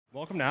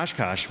Welcome to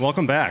Oshkosh.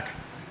 Welcome back.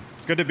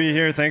 It's good to be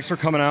here. Thanks for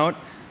coming out.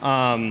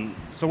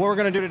 So what we're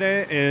going to do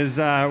today is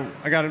I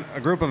got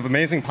a group of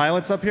amazing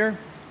pilots up here.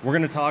 We're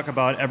going to talk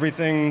about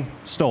everything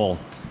STOL.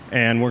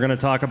 And we're going to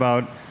talk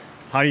about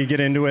how do you get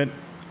into it,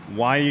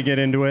 why you get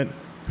into it,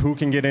 who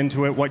can get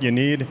into it, what you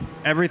need,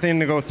 everything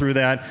to go through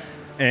that.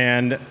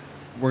 And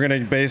we're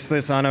going to base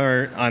this on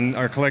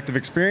our collective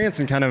experience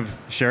and kind of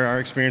share our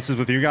experiences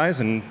with you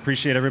guys, and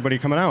appreciate everybody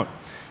coming out.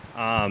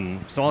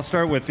 So I'll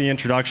start with the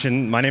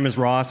introduction. My name is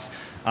Ross.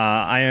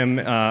 I am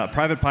a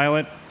private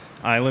pilot.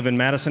 I live in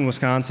Madison,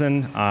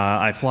 Wisconsin.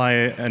 I fly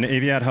an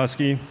Aviat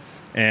Husky,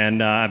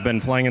 and I've been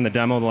flying in the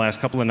demo the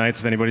last couple of nights.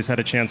 If anybody's had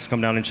a chance to come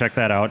down and check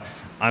that out,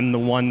 I'm the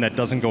one that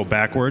doesn't go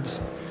backwards,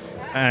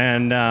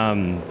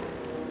 and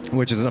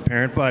which is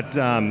apparent. But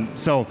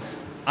so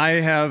I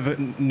have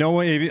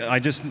I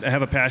just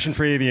have a passion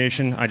for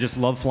aviation. I just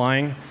love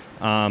flying.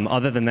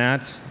 Other than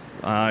that,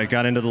 I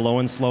got into the low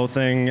and slow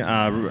thing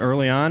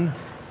early on,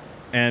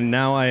 and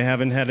now I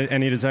haven't had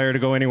any desire to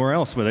go anywhere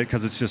else with it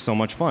because it's just so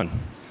much fun.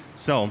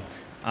 So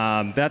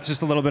that's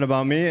just a little bit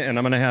about me, and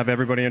I'm going to have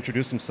everybody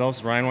introduce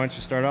themselves. Ryan, why don't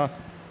you start off?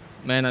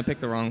 Man, I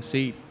picked the wrong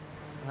seat.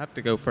 I have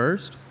to go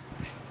first?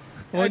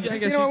 Well, I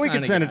guess you know what, we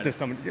can send it to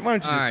somebody. Why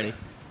don't you Alrighty.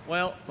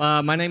 Well,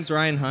 my name's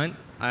Ryan Hunt.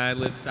 I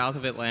live south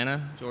of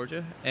Atlanta,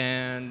 Georgia,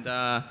 and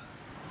I'm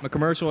a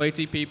commercial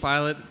ATP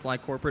pilot, fly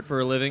corporate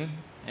for a living,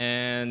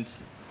 and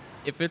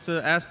if it's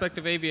an aspect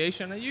of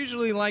aviation, I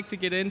usually like to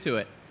get into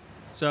it.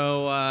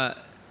 So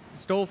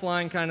STOL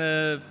flying kind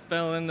of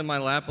fell into my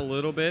lap a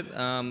little bit.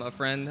 A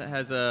friend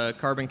has a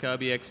Carbon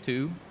Cub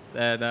EX2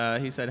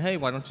 that he said, hey,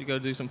 why don't you go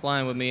do some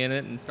flying with me in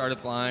it, and started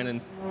flying and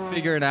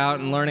figuring it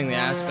out and learning the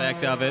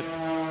aspect of it.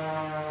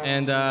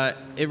 And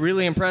it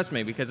really impressed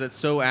me because it's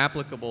so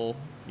applicable,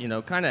 you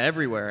know, kind of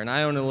everywhere. And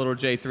I own a little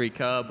J3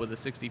 Cub with a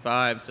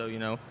 65, so, you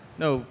know,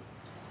 no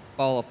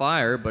ball of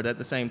fire, but at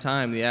the same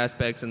time, the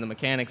aspects and the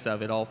mechanics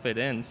of it all fit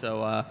in.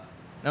 So,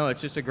 no,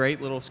 it's just a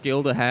great little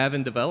skill to have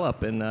and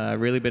develop, and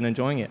really been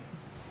enjoying it.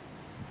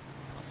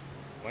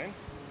 Wayne?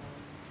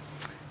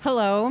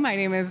 Hello, my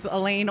name is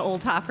Elaine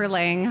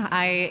Oldhoffer-Lang.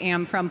 I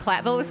am from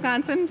Platteville,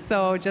 Wisconsin,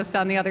 so just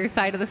on the other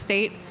side of the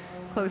state,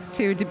 close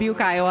to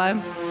Dubuque,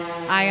 Iowa.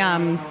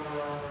 I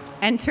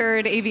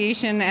entered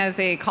aviation as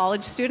a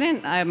college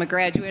student. I'm a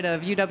graduate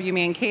of UW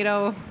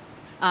Mankato,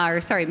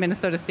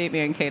 Minnesota State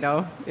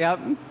Mankato. Yep,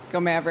 go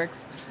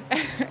Mavericks.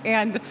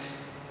 And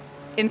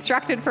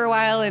instructed for a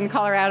while in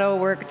Colorado,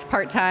 worked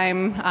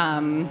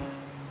part-time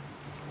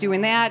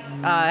doing that.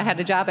 Had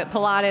a job at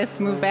Pilatus,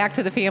 moved back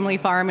to the family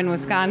farm in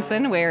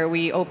Wisconsin, where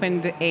we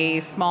opened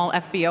a small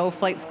FBO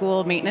flight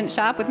school maintenance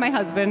shop with my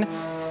husband.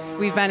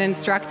 We've been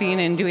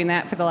instructing and doing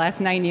that for the last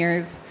 9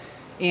 years,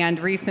 and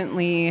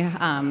recently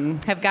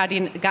have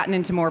gotten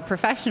into more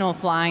professional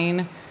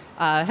flying.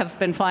 Have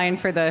been flying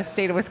for the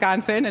state of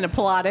Wisconsin in a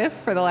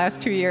Pilatus for the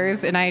last 2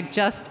 years, and I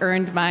just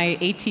earned my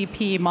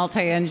ATP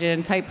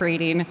multi-engine type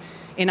rating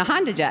in a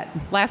Honda Jet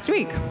last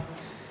week.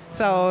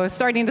 So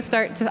starting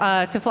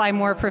to fly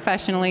more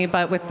professionally,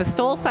 but with the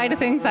STOL side of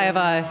things, I have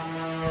a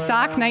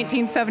stock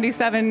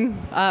 1977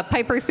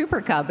 Piper Super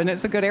Cub, and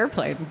it's a good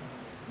airplane.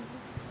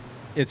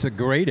 It's a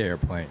great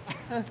airplane.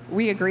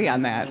 We agree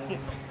on that.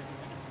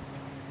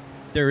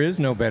 There is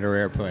no better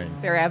airplane.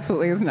 There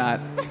absolutely is not.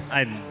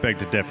 I'd beg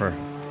to differ.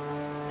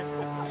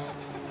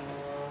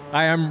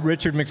 Hi, I'm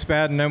Richard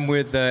McSpadden. I'm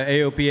with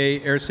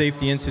AOPA Air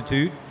Safety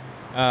Institute.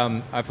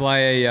 I fly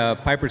a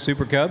Piper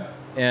Super Cub,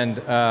 and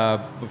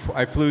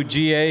I flew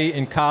GA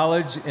in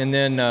college, and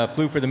then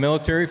flew for the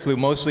military, flew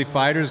mostly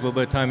fighters, a little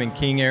bit of time in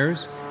King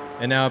Airs,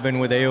 and now I've been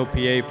with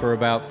AOPA for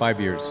about 5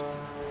 years.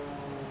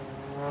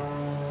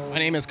 My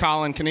name is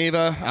Colin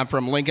Kneva. I'm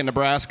from Lincoln,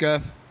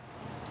 Nebraska.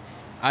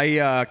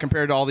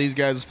 Compared to all these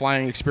guys'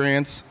 flying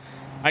experience,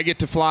 I get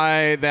to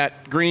fly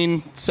that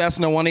green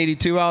Cessna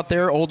 182 out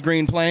there, old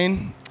green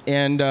plane,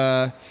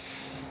 and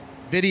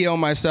video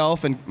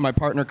myself and my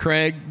partner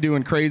Craig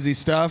doing crazy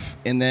stuff.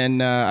 And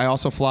then I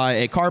also fly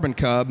a Carbon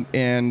Cub,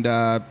 and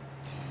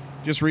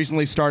just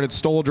recently started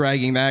STOL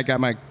dragging that. Got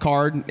my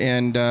card,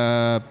 and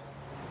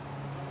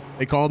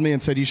they called me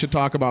and said, you should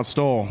talk about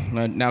STOL.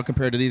 Now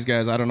compared to these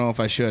guys, I don't know if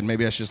I should.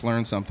 Maybe I should just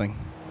learn something.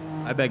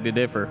 I beg to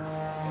differ.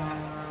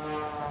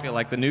 I feel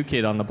like the new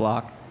kid on the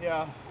block.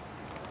 Yeah.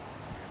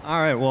 All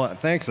right, well,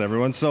 thanks,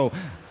 everyone. So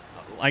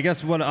I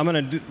guess what I'm going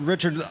to do,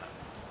 Richard,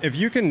 if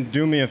you can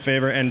do me a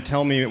favor and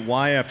tell me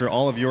why, after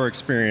all of your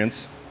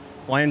experience,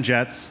 flying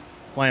jets,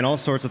 flying all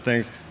sorts of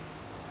things,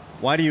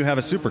 why do you have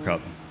a Super Cub?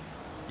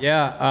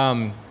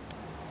 Yeah,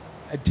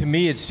 to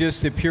me, it's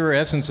just the pure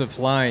essence of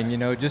flying. You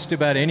know, just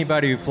about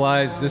anybody who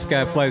flies, this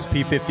guy flies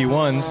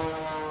P-51s.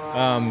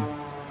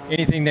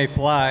 Anything they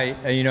fly,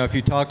 you know, if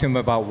you talk to them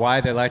about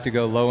why they like to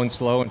go low and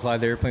slow and fly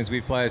the airplanes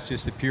we fly, it's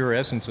just the pure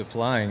essence of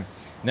flying.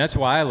 And that's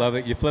why I love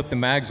it. You flip the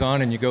mags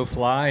on and you go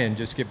fly and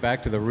just get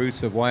back to the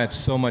roots of why it's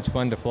so much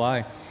fun to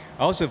fly.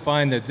 I also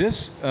find that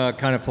this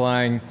kind of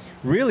flying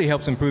really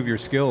helps improve your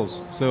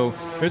skills. So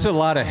there's a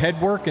lot of head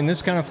work in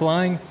this kind of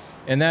flying,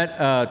 and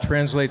that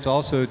translates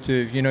also to,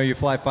 you know, you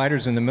fly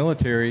fighters in the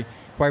military.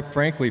 quite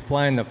frankly,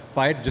 flying the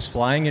fight, just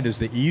flying it is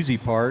the easy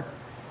part.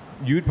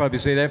 You'd probably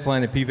say that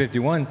flying the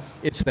P-51.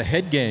 It's the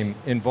head game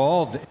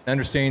involved in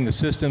understanding the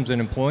systems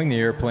and employing the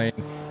airplane.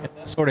 And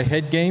that sort of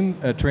head game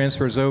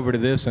transfers over to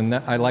this, and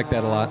I like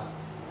that a lot.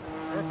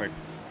 Perfect.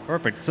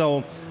 Perfect.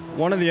 So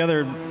one of the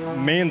other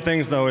main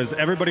things, though, is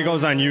everybody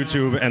goes on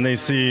YouTube and they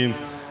see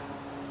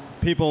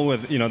people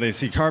with, they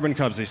see carbon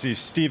cubs, they see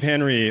Steve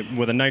Henry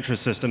with a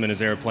nitrous system in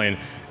his airplane.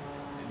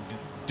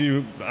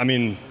 Do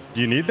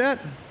you need that?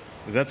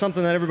 Is that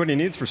something that everybody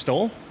needs for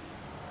STOL?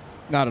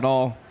 Not at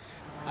all.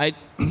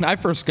 I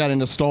first got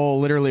into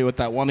STOL literally with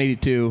that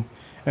 182,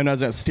 and I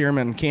was at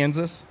Stearman,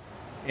 Kansas,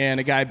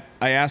 and I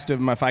asked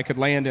him if I could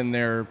land in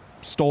their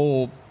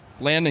STOL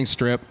landing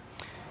strip,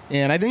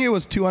 and I think it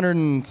was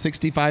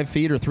 265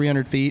 feet or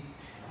 300 feet,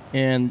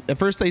 and at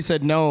first they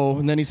said no,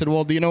 and then he said,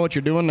 well, do you know what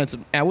you're doing? I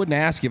said, I wouldn't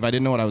ask you if I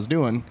didn't know what I was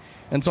doing,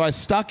 and so I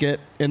stuck it,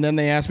 and then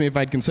they asked me if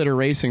I'd consider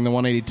racing the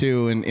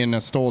 182 in a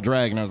STOL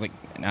drag, and I was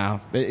like, no.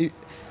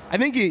 I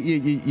think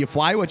you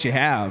fly what you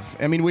have.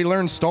 I mean, we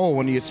learn STOL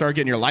when you start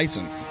getting your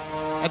license.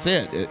 That's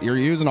it. You're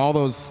using all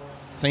those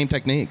same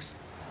techniques.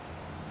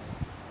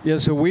 Yeah,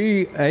 so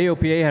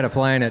AOPA had a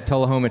fly-in at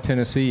Tullahoma,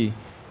 Tennessee,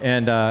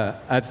 and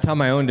at the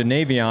time I owned a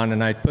Navion,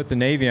 and I put the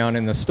Navion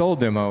in the STOL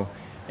demo,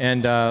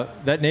 and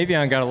that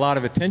Navion got a lot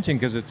of attention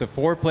because it's a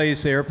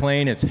 4-place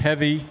airplane, it's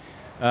heavy,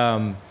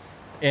 and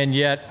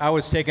yet I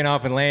was taking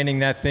off and landing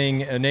that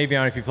thing, a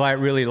Navion, if you fly it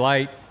really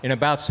light, in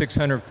about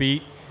 600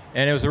 feet.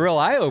 And it was a real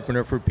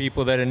eye-opener for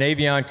people that a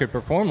Navion could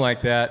perform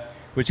like that,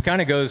 which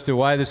kind of goes to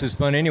why this is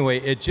fun anyway.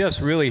 It just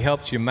really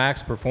helps you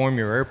max perform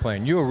your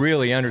airplane. You'll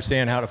really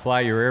understand how to fly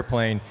your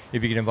airplane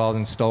if you get involved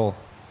in STOL.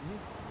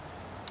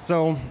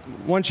 So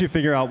once you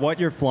figure out what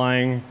you're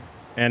flying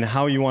and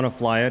how you want to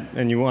fly it,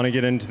 and you want to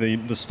get into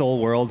the STOL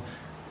world,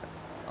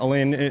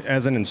 Elaine,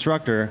 as an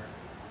instructor,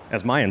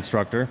 as my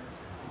instructor,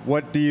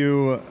 what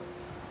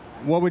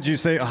would you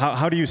say,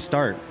 how do you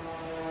start?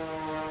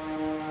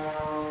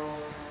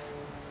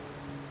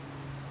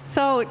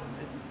 So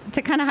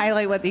to kind of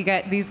highlight what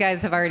these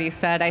guys have already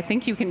said, I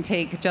think you can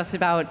take just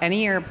about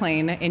any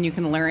airplane and you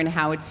can learn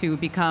how to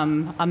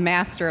become a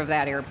master of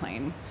that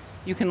airplane.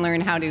 You can learn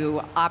how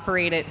to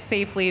operate it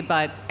safely,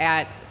 but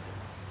at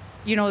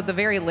the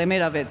very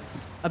limit of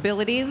its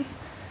abilities,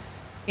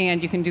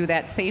 and you can do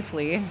that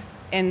safely.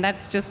 And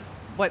that's just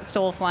what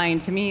STOL flying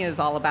to me is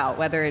all about,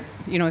 whether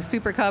it's a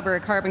Super Cub or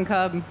a Carbon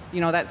Cub,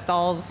 that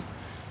stalls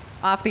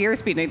off the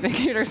airspeed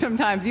indicator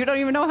sometimes. You don't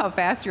even know how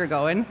fast you're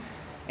going.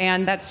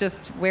 And that's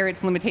just where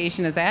its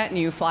limitation is at, and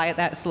you fly it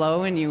that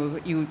slow, and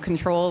you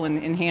control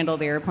and handle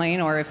the airplane.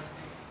 Or if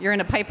you're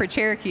in a Piper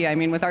Cherokee,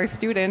 with our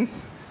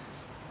students,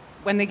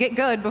 when they get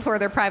good before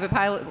their private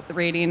pilot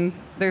rating,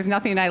 there's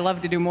nothing I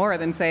love to do more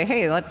than say,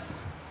 hey,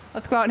 let's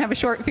go out and have a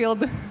short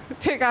field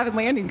takeoff and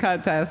landing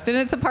contest. And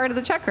it's a part of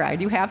the check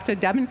ride. You have to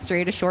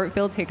demonstrate a short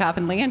field takeoff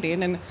and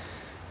landing. And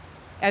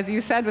as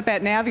you said with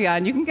that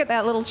Navion, you can get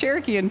that little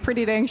Cherokee in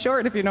pretty dang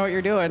short if you know what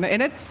you're doing.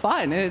 And it's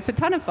fun, and it's a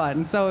ton of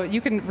fun. So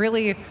you can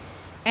really,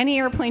 any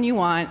airplane you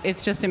want,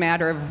 it's just a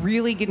matter of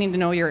really getting to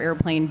know your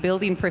airplane,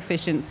 building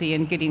proficiency,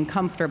 and getting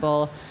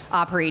comfortable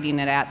operating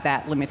it at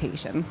that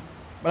limitation.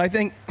 But I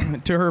think,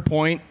 to her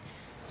point,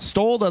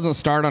 STOL doesn't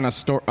start on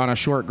a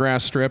short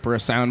grass strip or a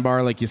sound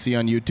bar like you see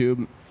on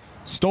YouTube.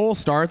 STOL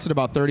starts at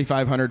about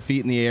 3,500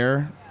 feet in the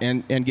air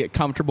and get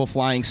comfortable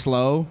flying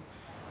slow.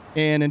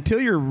 And until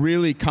you're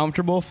really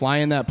comfortable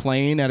flying that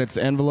plane at its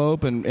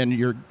envelope and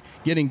you're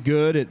getting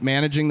good at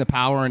managing the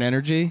power and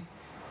energy,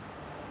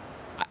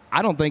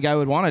 I don't think I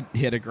would want to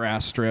hit a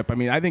grass strip.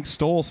 I think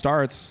STOL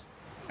starts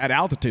at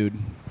altitude.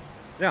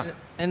 Yeah.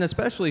 And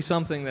especially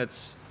something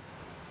that's,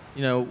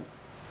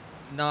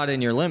 not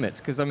in your limits.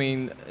 Because,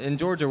 in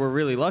Georgia, we're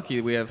really lucky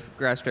that we have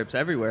grass strips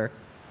everywhere.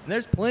 And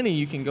there's plenty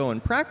you can go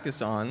and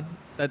practice on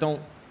that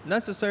don't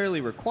necessarily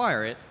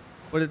require it.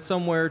 But it's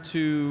somewhere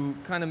to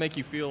kind of make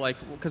you feel like,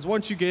 because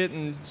once you get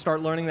and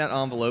start learning that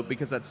envelope,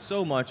 because that's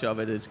so much of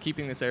it is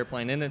keeping this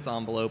airplane in its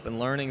envelope and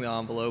learning the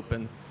envelope,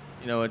 and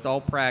it's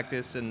all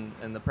practice, and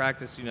the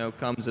practice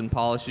comes and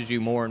polishes you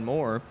more and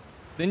more.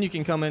 Then you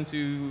can come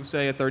into,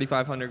 say, a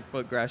 3,500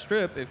 foot grass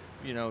strip if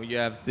you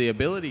have the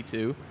ability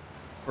to,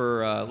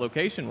 for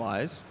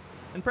location-wise,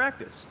 and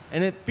practice.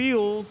 And it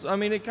feels,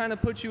 it kind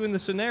of puts you in the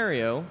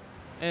scenario.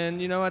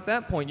 And, at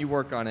that point, you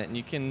work on it. And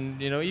you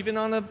can, even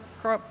on a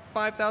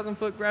 5,000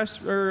 foot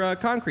grass or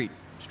concrete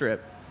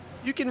strip,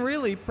 you can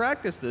really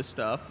practice this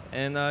stuff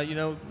and,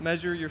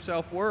 measure your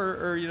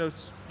self-worth or,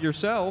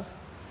 yourself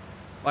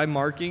by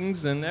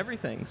markings and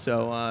everything.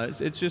 So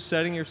it's just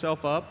setting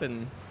yourself up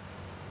and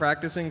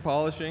practicing,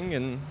 polishing,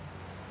 and,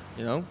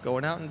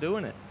 going out and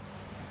doing it.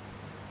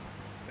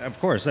 Of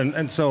course.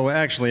 And so,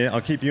 actually,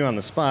 I'll keep you on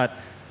the spot.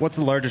 What's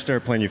the largest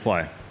airplane you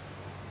fly?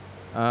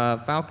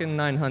 Falcon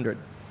 900.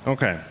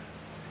 Okay.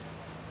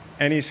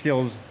 Any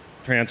skills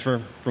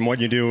transfer from what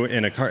you do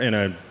in a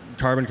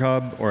Carbon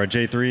Cub or a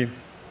J3?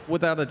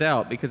 Without a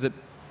doubt, because it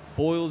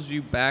boils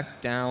you back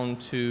down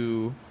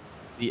to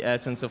the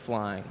essence of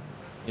flying.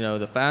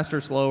 The faster,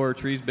 slower,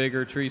 trees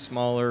bigger, trees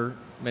smaller,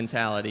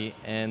 mentality,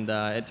 and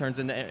it turns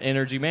into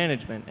energy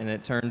management, and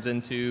it turns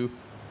into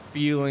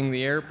feeling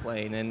the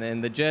airplane.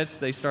 And the jets,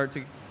 they start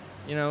to,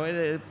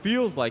 it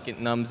feels like it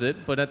numbs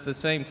it, but at the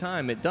same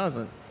time, it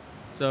doesn't.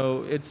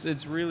 So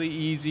it's really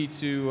easy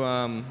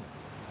to,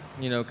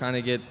 kind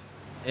of get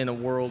in a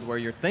world where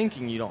you're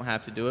thinking you don't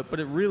have to do it, but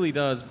it really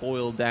does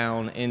boil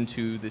down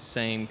into the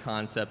same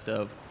concept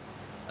of,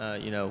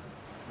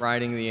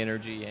 riding the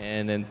energy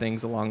and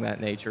things along that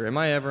nature. Am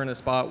I ever in a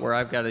spot where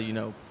I've got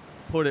to,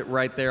 put it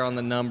right there on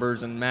the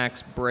numbers and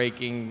max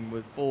braking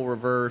with full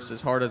reverse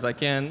as hard as I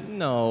can?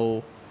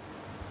 No,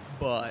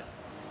 but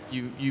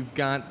you've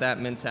got that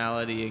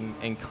mentality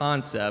and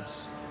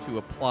concepts to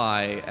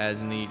apply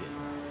as needed.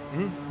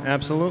 Mm-hmm.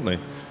 Absolutely.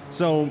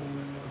 So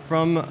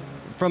from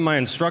my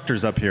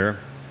instructors up here,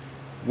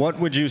 what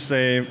would you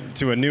say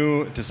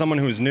to someone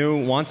who's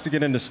new, wants to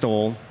get into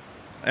STOL?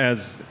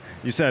 As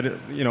you said,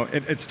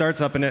 it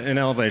starts up in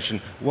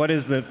elevation.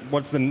 What's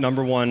the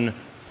number one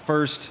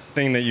first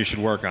thing that you should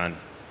work on?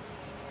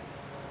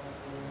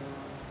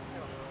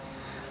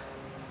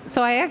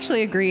 So I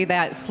actually agree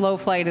that slow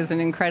flight is an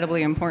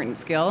incredibly important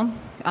skill.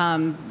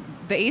 The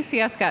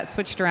ACS got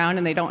switched around,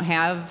 and they don't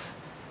have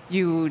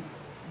you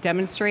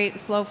demonstrate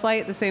slow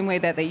flight the same way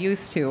that they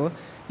used to.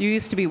 You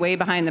used to be way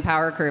behind the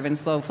power curve in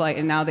slow flight,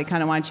 and now they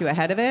kind of want you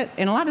ahead of it.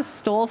 And a lot of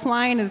STOL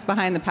flying is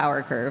behind the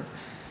power curve.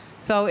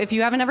 So if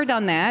you haven't ever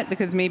done that,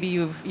 because maybe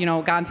you've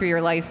gone through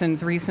your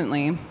license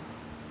recently,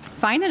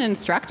 find an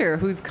instructor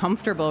who's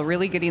comfortable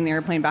really getting the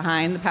airplane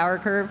behind the power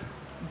curve.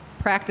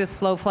 Practice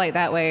slow flight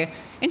that way,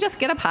 and just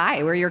get up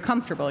high where you're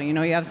comfortable. You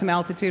have some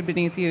altitude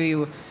beneath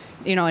you.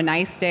 A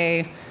nice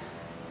day.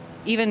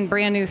 Even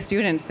brand new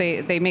students,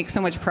 they make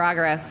so much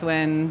progress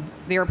when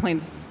the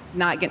airplane's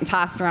not getting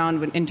tossed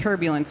around in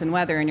turbulence and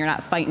weather, and you're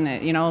not fighting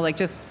it.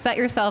 Just set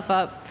yourself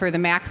up for the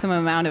maximum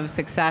amount of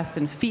success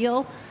and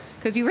feel.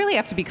 Because you really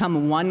have to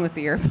become one with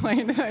the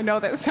airplane. I know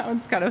that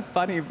sounds kind of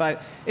funny,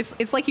 but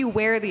it's like you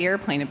wear the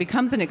airplane. It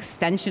becomes an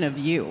extension of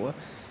you.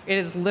 It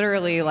is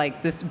literally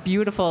like this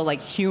beautiful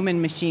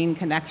human-machine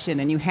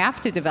connection, and you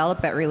have to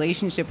develop that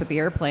relationship with the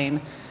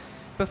airplane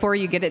before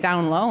you get it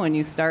down low and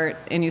you start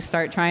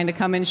trying to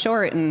come in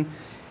short and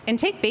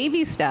take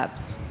baby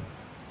steps.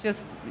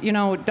 Just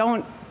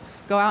don't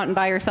go out and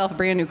buy yourself a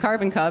brand new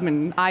Carbon Cub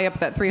and eye up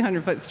that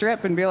 300-foot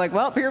strip and be like,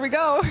 well, here we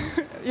go.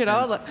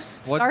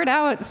 Start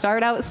out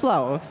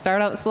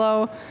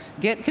slow,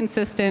 get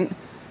consistent,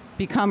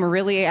 become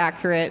really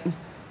accurate.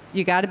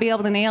 You got to be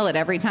able to nail it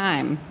every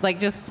time.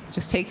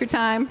 Just take your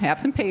time,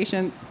 have some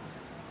patience,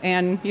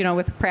 and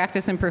with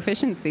practice and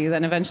proficiency,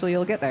 then eventually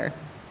you'll get there.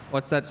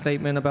 What's that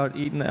statement about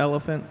eating the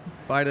elephant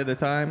bite at a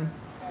time?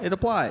 It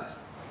applies.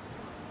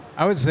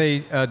 I would say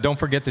don't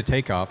forget the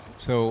takeoff.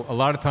 So a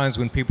lot of times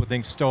when people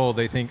think STOL,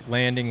 they think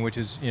landing, which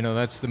is,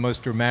 that's the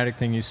most dramatic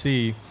thing you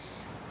see.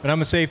 But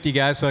I'm a safety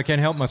guy, so I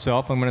can't help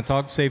myself. I'm going to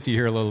talk safety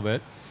here a little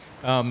bit.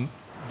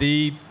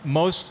 The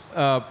most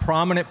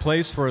prominent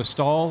place for a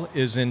STOL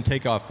is in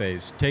takeoff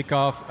phase.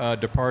 Takeoff,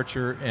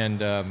 departure, and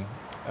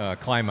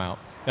climb out.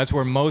 That's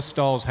where most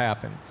stalls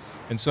happen.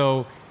 And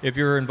so if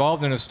you're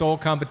involved in a STOL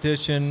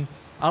competition,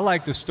 I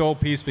like the STOL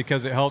piece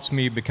because it helps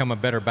me become a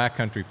better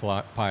backcountry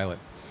pilot.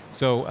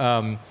 So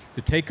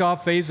the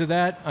takeoff phase of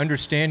that,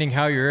 understanding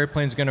how your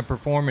airplane's going to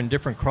perform in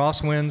different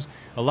crosswinds.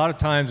 A lot of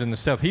times in the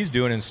stuff he's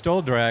doing in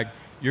STOL drag,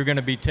 you're going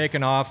to be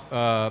taking off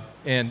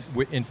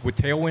with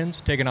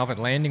tailwinds, taking off and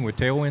landing with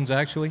tailwinds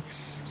actually.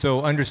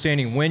 So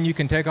understanding when you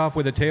can take off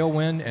with a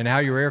tailwind and how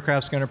your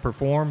aircraft's going to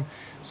perform.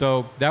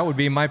 So that would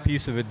be my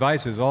piece of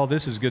advice, is all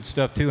this is good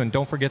stuff too, and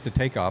don't forget the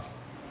takeoff.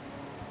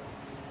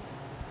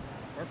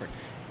 Perfect.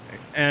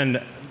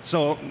 And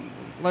so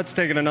let's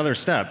take it another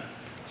step.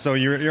 So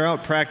you're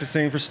out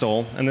practicing for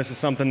STOL, and this is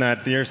something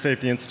that the Air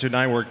Safety Institute and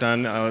I worked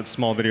on a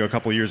small video a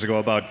couple years ago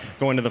about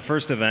going to the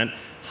first event.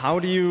 How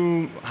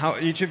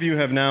each of you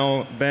have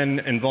now been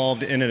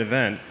involved in an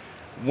event?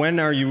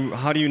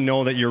 How do you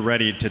know that you're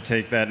ready to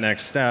take that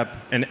next step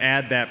and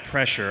add that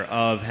pressure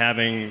of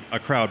having a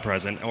crowd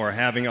present or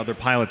having other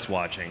pilots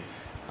watching?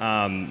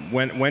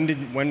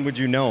 When would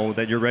you know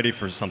that you're ready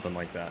for something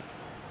like that?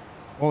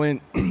 Well,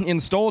 in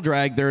STOL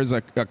drag, there's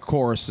a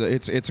course.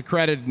 It's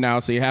accredited now,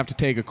 so you have to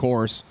take a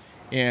course,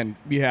 and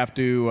you have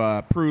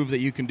to prove that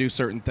you can do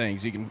certain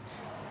things. You can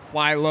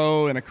fly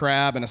low in a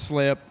crab and a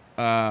slip.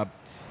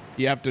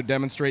 You have to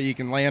demonstrate you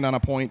can land on a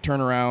point,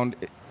 turn around.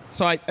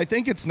 So I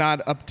think it's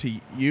not up to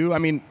you. I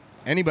mean,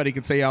 anybody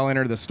could say I'll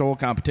enter the STOL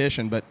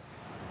competition, but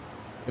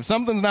if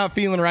something's not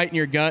feeling right in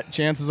your gut,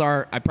 chances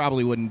are I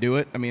probably wouldn't do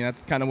it. I mean,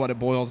 that's kind of what it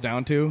boils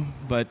down to.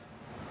 But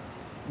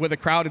with a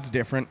crowd, it's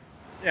different.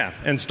 Yeah,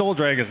 and STOL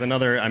drag is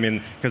another,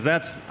 because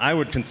I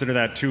would consider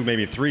that 2,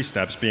 maybe 3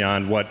 steps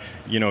beyond what,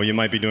 you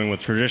might be doing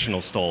with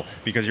traditional STOL,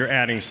 because you're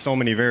adding so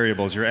many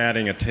variables. You're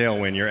adding a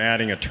tailwind, you're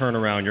adding a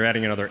turnaround, you're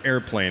adding another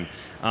airplane,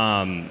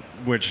 I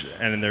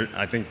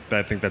think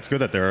that's good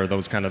that there are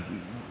those kind of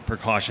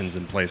precautions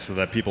in place so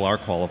that people are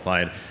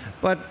qualified.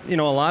 But, a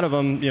lot of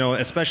them,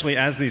 especially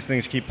as these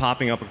things keep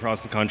popping up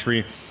across the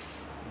country,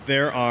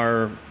 there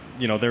are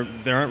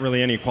there aren't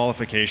really any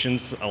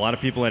qualifications. A lot of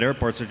people at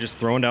airports are just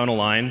throwing down a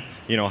line.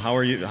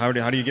 How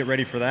do you get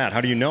ready for that?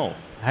 How do you know?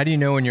 How do you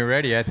know when you're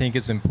ready? I think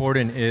it's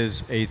important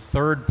is a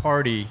third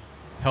party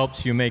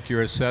helps you make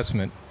your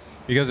assessment.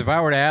 Because if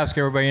I were to ask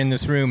everybody in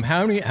this room,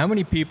 how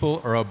many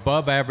people are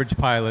above average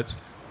pilots,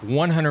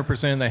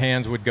 100% of the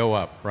hands would go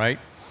up, right?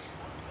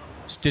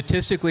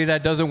 Statistically,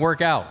 that doesn't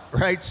work out,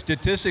 right?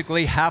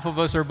 Statistically, half of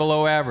us are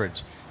below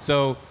average.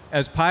 So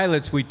as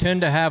pilots, we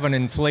tend to have an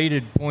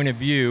inflated point of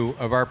view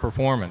of our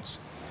performance.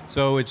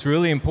 So it's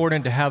really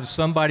important to have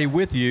somebody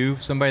with you,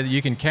 somebody that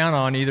you can count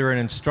on, either an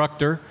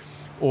instructor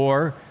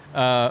or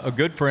a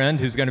good friend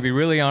who's going to be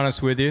really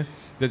honest with you,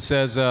 that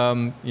says,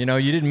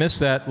 you didn't miss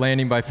that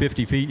landing by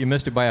 50 feet, you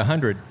missed it by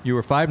 100. You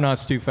were 5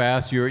 knots too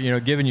fast. You're,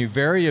 giving you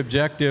very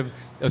objective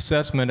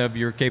assessment of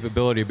your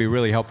capability would be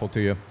really helpful to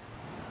you.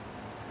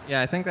 Yeah,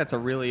 I think that's a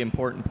really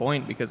important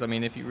point because,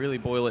 if you really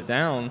boil it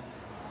down,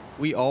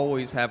 we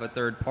always have a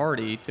third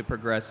party to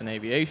progress in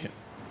aviation,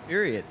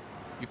 period.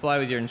 You fly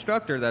with your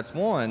instructor, that's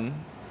one.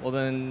 Well,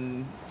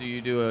 then do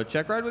you do a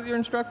check ride with your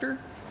instructor?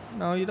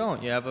 No, you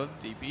don't. You have a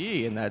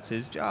DPE, and that's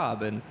his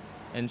job. And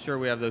sure,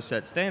 we have those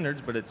set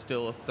standards, but it's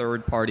still a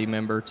third-party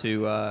member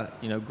to,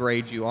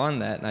 grade you on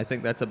that. And I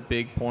think that's a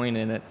big point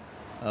in it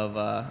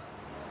of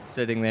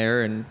sitting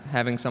there and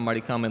having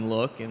somebody come and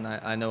look. And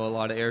I know a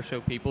lot of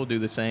airshow people do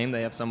the same.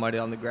 They have somebody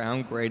on the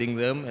ground grading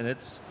them, and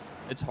it's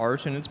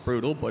harsh and it's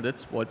brutal, but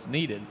it's what's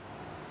needed.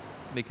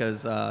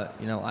 Because,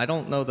 I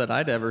don't know that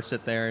I'd ever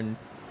sit there and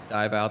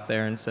dive out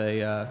there and say,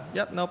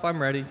 yep, nope,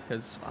 I'm ready,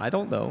 because I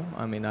don't know.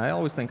 I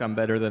always think I'm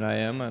better than I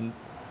am, and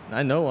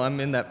I know I'm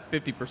in that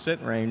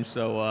 50% range,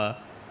 so,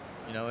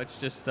 it's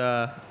just,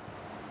 I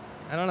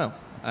don't know.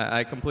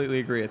 I completely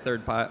agree. A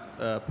third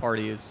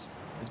party is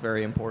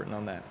very important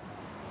on that.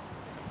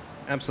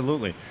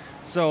 Absolutely.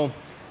 So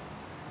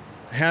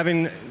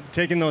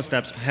taking those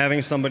steps,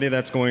 having somebody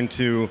that's going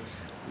to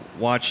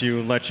watch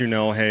you, let you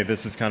know, hey,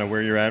 this is kind of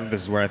where you're at,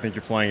 this is where I think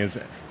you're flying, is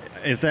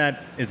that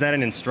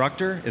an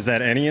instructor? Is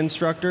that any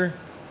instructor?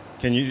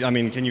 Can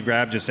you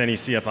grab just any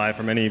CFI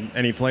from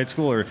any flight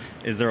school, or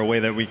is there a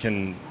way that we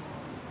can,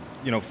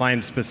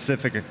 find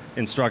specific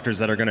instructors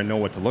that are going to know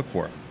what to look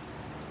for?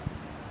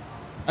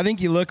 I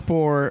think you look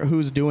for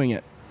who's doing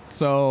it.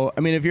 So,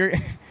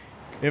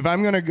 if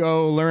I'm going to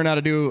go learn how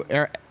to do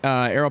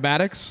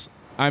aerobatics,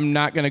 I'm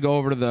not going to go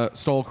over to the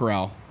STOL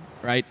corral,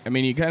 right?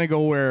 You kind of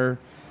go where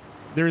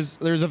there's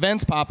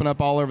events popping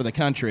up all over the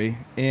country,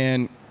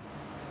 and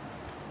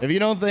if you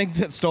don't think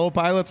that STOL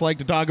pilots like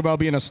to talk about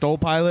being a STOL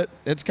pilot,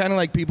 it's kind of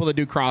like people that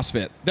do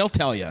CrossFit. They'll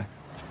tell you.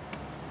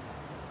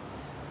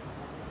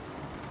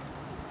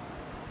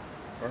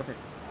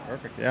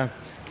 Perfect, yeah.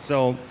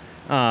 So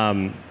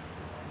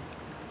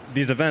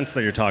these events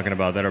that you're talking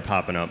about that are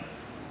popping up,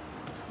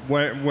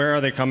 where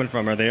are they coming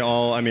from? Are they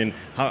all,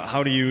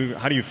 how do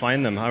you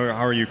find them? How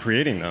are you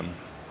creating them?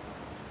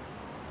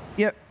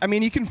 Yeah,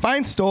 you can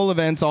find STOL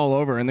events all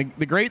over, and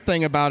the great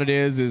thing about it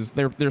is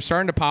they're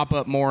starting to pop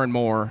up more and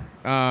more.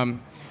 I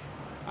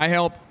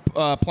help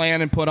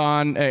plan and put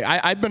on.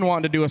 I've been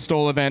wanting to do a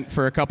STOL event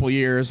for a couple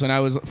years, and I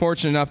was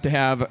fortunate enough to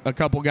have a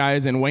couple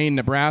guys in Wayne,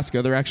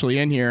 Nebraska. They're actually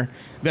in here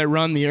that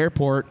run the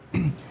airport,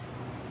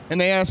 and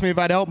they asked me if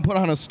I'd help them put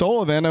on a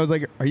STOL event. I was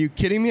like, "Are you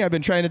kidding me? I've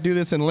been trying to do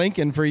this in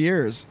Lincoln for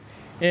years,"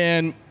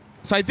 and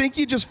so I think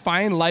you just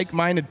find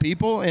like-minded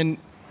people, and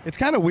it's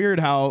kind of weird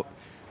how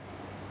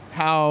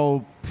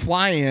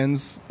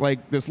fly-ins,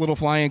 like this little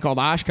fly-in called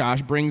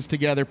Oshkosh, brings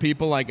together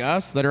people like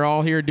us that are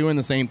all here doing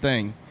the same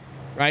thing,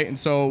 right? And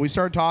so we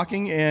started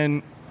talking,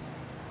 and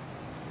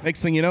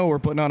next thing you know, we're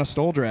putting on a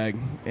STOL drag.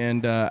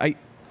 And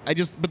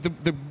but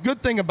the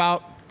good thing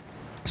about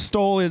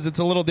STOL is it's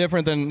a little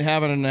different than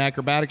having an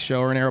acrobatic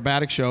show or an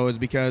aerobatic show, is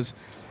because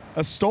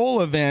a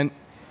STOL event,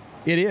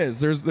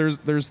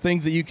 there's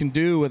things that you can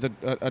do with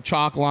a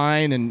chalk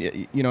line,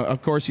 and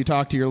of course you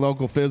talk to your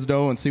local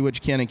FSDO and see what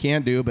you can and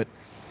can't do, but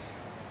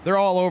they're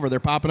all over.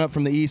 They're popping up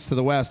from the east to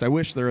the west. I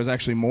wish there was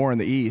actually more in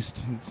the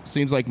east. It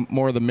seems like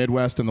more of the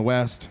Midwest and the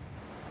West.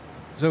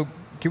 So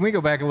can we go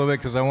back a little bit,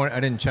 because I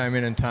didn't chime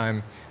in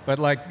time, but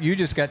like you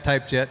just got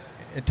typed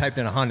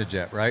in a Honda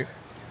Jet, right?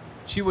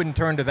 She wouldn't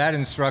turn to that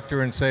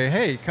instructor and say,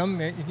 "Hey, come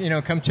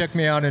check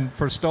me out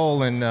for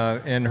STOL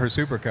in her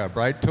Super Cub,"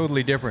 right?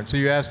 Totally different. So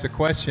you ask the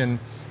question,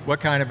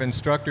 what kind of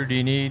instructor do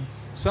you need?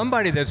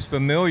 Somebody that's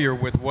familiar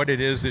with what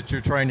it is that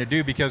you're trying to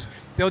do, because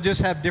they'll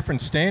just have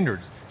different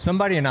standards.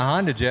 Somebody in a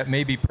Honda Jet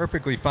may be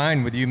perfectly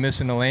fine with you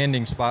missing a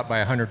landing spot by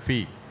 100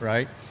 feet,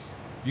 right?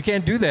 You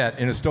can't do that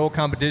in a STOL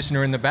competition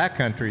or in the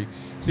backcountry.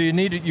 So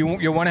you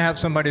want to have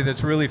somebody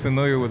that's really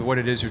familiar with what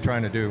it is you're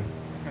trying to do.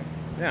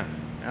 Yeah,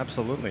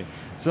 absolutely.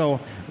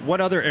 So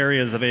what other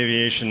areas of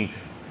aviation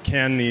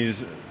can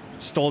these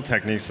STOL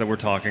techniques that we're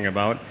talking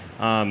about,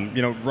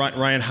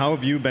 Ryan, how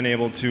have you been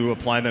able to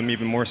apply them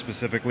even more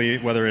specifically,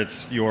 whether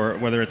it's any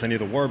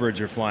of the warbirds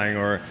you're flying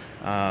or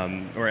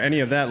any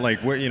of that, like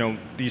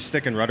these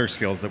stick and rudder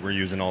skills that we're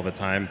using all the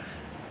time?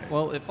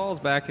 Well, it falls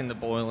back into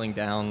boiling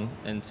down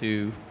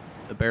into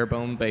the bare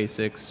bone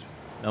basics,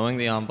 knowing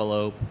the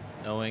envelope,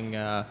 knowing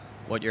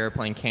what your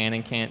airplane can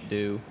and can't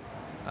do.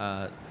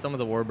 Some of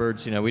the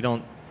warbirds, we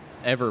don't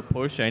ever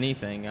push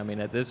anything. I mean,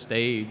 at this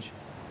stage,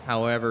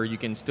 however, you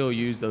can still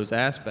use those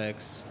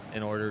aspects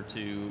in order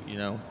to,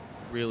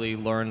 really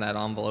learn that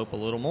envelope a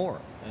little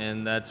more.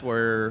 And that's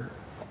where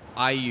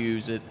I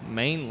use it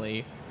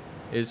mainly,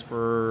 is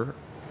for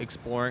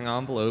exploring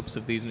envelopes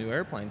of these new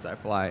airplanes I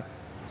fly.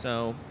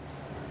 So,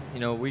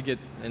 we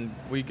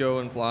go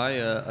and fly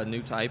a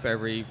new type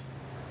every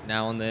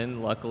now and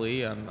then.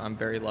 Luckily, I'm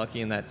very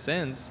lucky in that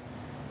sense.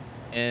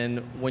 And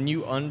when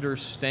you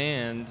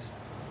understand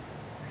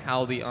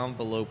how the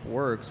envelope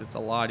works, it's a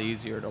lot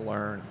easier to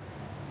learn.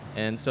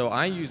 And so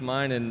I use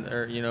mine and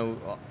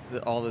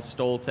all the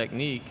STOL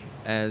technique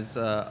as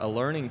a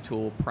learning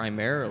tool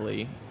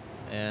primarily,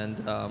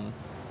 and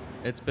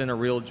it's been a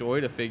real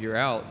joy to figure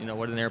out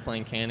what an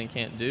airplane can and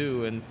can't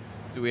do. And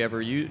do we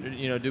ever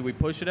use, do we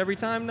push it every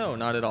time? No,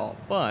 not at all.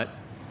 But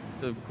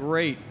it's a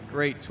great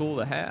tool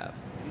to have.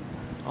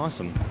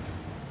 Awesome.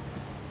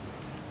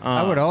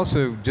 I would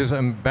also just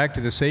back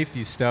to the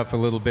safety stuff a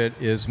little bit.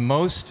 Is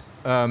most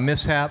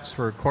mishaps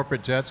for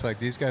corporate jets like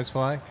these guys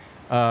fly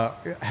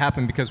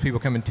happen because people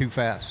come in too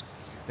fast.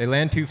 They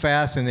land too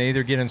fast and they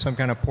either get in some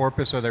kind of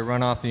porpoise or they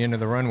run off the end of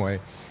the runway.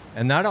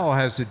 And that all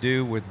has to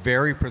do with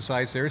very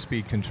precise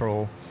airspeed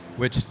control,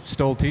 which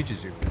STOL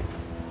teaches you.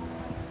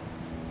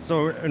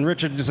 So, and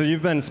Richard, so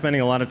you've been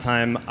spending a lot of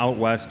time out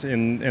west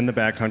in the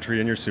backcountry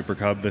in your Super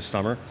Cub this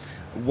summer.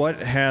 What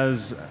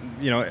has,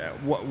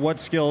 what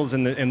skills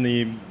in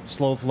the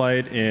slow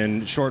flight,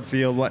 in short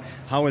field,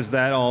 how is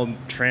that all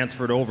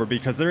transferred over?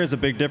 Because there is a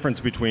big difference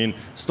between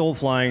STOL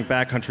flying,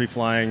 backcountry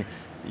flying,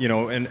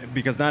 and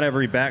because not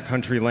every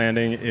backcountry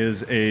landing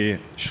is a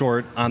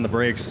short on the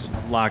brakes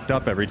locked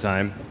up every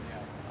time.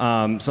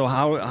 So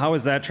how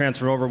is that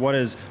transferred over? What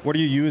are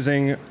you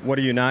using? What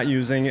are you not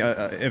using,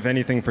 if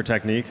anything, for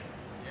technique?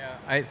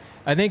 Yeah,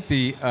 I think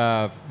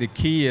the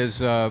key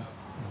is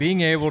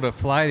being able to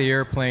fly the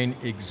airplane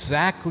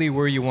exactly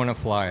where you want to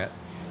fly it.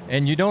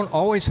 And you don't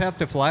always have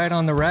to fly it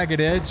on the ragged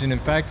edge, and in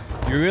fact,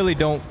 you really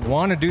don't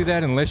want to do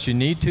that unless you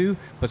need to,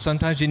 but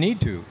sometimes you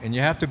need to, and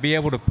you have to be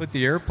able to put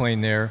the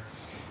airplane there.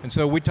 And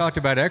so we talked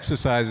about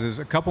exercises.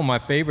 A couple of my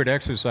favorite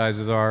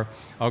exercises are,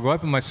 I'll go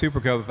up in my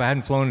Super Cub if I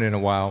hadn't flown it in a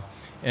while,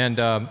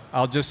 and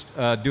I'll just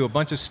do a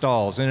bunch of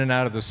stalls, in and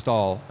out of the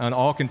stall, on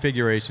all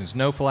configurations.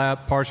 No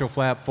flap, partial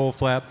flap, full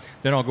flap.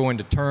 Then I'll go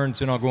into turns,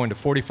 then I'll go into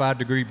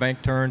 45-degree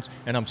bank turns,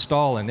 and I'm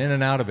stalling in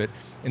and out of it.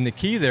 And the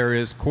key there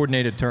is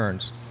coordinated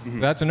turns. Mm-hmm.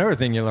 So that's another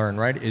thing you learn,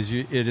 right?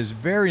 It is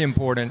very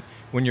important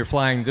when you're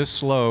flying this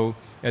slow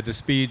at the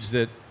speeds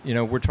that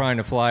we're trying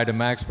to fly to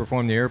max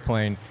perform the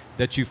airplane,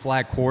 that you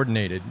fly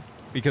coordinated.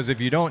 Because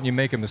if you don't, you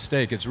make a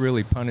mistake, it's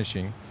really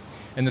punishing.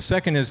 And the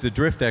second is the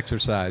drift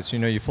exercise.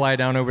 You fly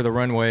down over the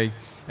runway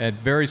at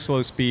very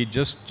slow speed,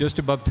 just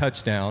above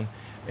touchdown,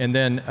 and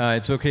then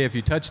it's okay if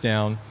you touch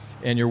down,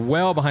 and you're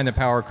well behind the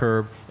power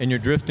curve, and you're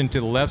drifting to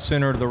the left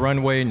center of the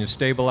runway, and you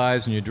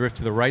stabilize, and you drift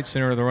to the right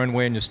center of the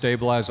runway, and you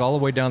stabilize all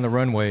the way down the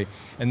runway,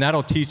 and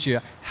that'll teach you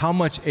how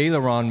much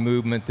aileron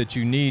movement that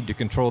you need to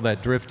control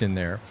that drift in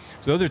there.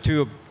 So those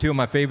are two of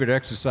my favorite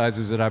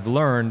exercises that I've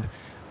learned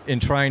in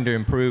trying to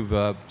improve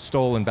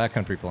STOL and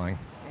backcountry flying.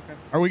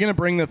 Are we going to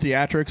bring the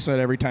theatrics at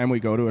every time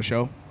we go to a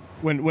show?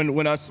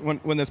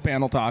 When this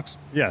panel talks?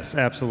 Yes,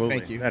 absolutely.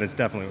 Thank you. That is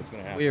definitely what's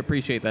going to happen. We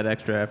appreciate that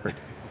extra effort.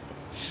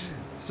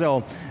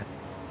 So,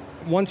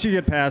 once you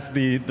get past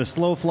the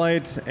slow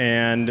flight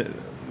and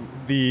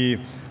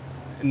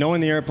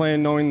knowing the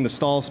airplane, knowing the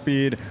stall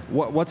speed,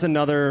 what's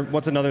another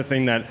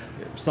thing that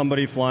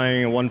somebody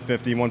flying a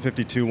 150,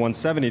 152,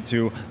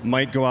 172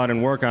 might go out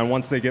and work on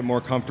once they get more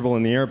comfortable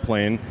in the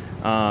airplane?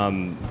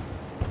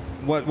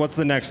 What's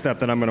the next step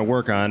that I'm going to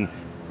work on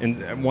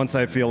once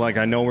I feel like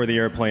I know where the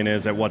airplane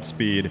is, at what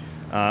speed?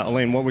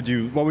 Elaine, what would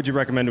you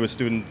recommend to a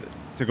student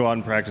to go out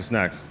and practice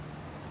next?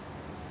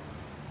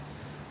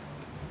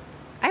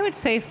 I would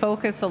say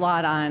focus a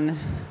lot on,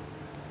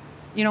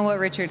 what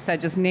Richard said,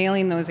 just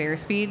nailing those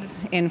airspeeds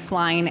and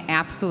flying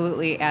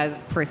absolutely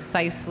as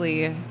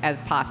precisely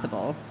as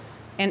possible.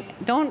 And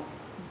don't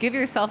give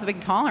yourself a big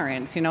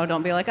tolerance,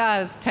 don't be like, it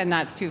was 10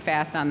 knots too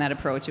fast on that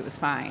approach, it was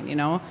fine,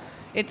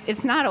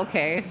 It's not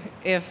okay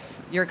if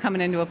you're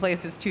coming into a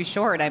place that's too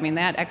short. I mean,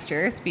 that extra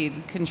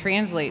airspeed can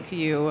translate to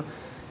you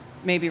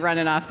maybe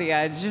running off the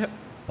edge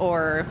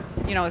or,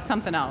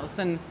 something else.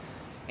 And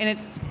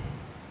it's,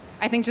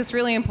 I think, just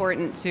really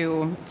important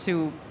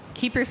to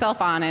keep yourself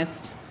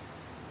honest,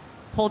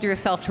 hold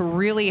yourself to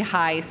really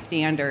high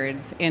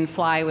standards, and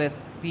fly with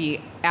the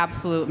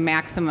absolute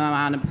maximum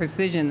amount of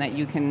precision that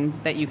you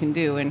can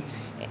do. And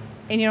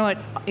it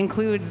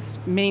includes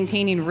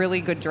maintaining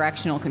really good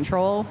directional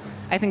control.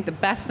 I think the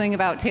best thing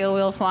about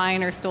tailwheel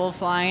flying or STOL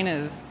flying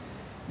is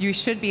you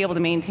should be able to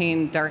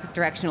maintain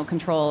directional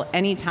control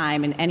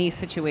anytime, in any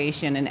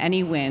situation, in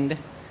any wind.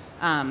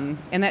 And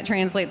that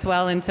translates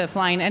well into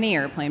flying any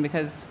airplane,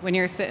 because when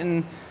you're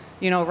sitting,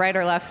 right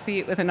or left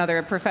seat with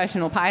another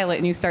professional pilot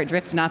and you start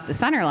drifting off the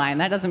center line,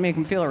 that doesn't make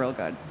them feel real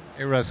good.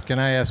 Hey, Russ, can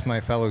I ask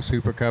my fellow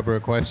Super Cubber a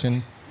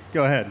question?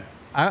 Go ahead.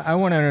 I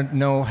want to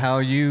know how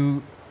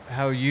you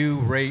how you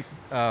rate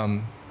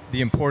the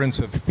importance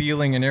of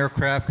feeling an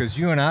aircraft, because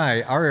you and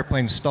our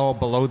airplanes stall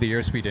below the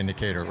airspeed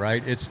indicator,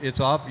 right? It's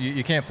off.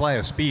 You can't fly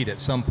a speed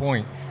at some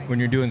point when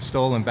you're doing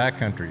STOL and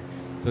backcountry.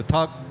 So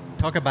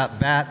talk about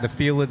that, the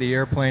feel of the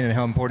airplane, and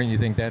how important you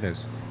think that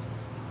is.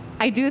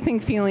 I do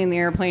think feeling the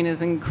airplane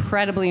is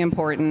incredibly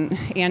important,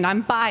 and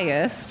I'm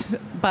biased,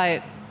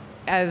 but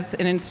as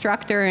an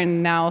instructor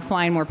and now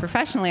flying more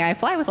professionally, I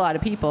fly with a lot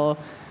of people,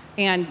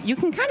 and you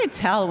can kind of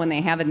tell when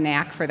they have a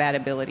knack for that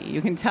ability.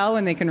 You can tell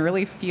when they can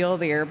really feel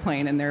the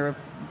airplane and they're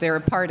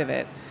a part of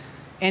it.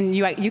 And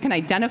you can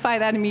identify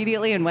that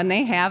immediately, and when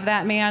they have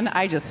that, man,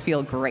 I just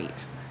feel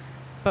great.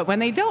 But when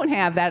they don't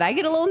have that, I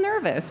get a little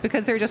nervous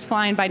because they're just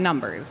flying by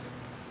numbers.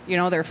 You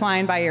know, they're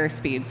flying by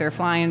airspeeds, they're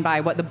flying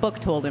by what the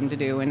book told them to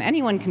do, and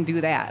anyone can do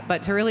that.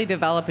 But to really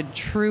develop a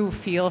true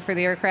feel for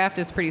the aircraft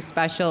is pretty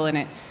special,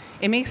 and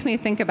it makes me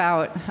think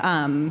about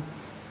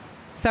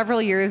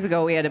several years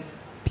ago we had a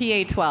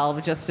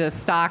PA-12, just a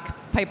stock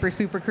Piper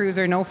Super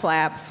Cruiser, no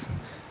flaps.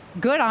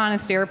 Good,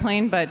 honest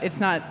airplane, but it's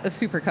not a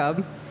Super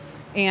Cub.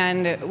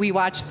 And we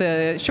watched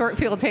the short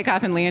field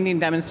takeoff and landing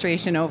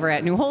demonstration over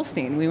at New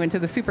Holstein. We went to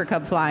the Super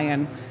Cub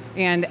fly-in,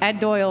 and Ed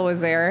Doyle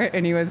was there,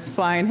 and he was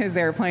flying his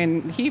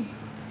airplane. He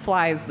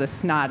flies the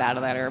snot out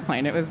of that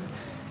airplane. It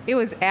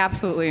was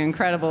absolutely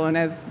incredible. And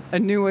as a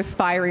new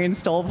aspiring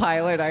STOL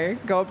pilot, I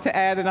go up to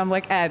Ed, and I'm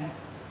like, Ed,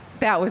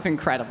 that was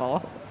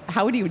incredible.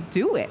 How do you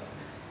do it?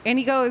 And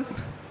he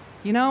goes,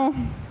 you know,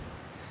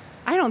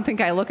 I don't think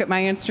I look at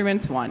my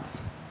instruments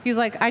once. He's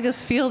like, I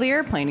just feel the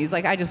airplane. He's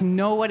like, I just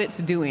know what it's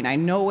doing. I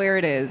know where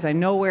it is. I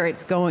know where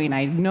it's going.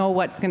 I know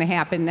what's going to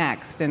happen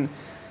next. And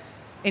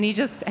he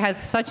just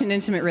has such an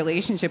intimate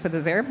relationship with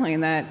his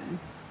airplane that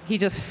he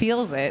just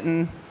feels it.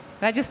 And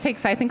that just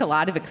takes, I think, a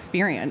lot of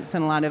experience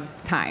and a lot of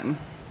time.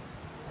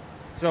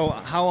 So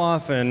how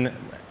often,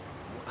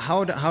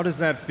 how does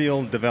that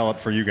feel develop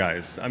for you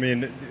guys? I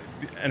mean,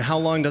 and how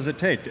long does it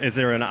take? Is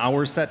there an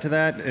hour set to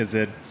that? Is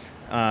it,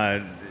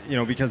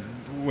 because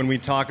when we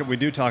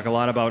do talk a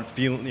lot about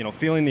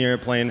feeling the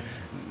airplane,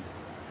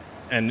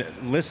 and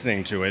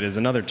listening to it is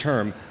another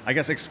term. I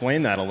guess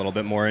explain that a little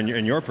bit more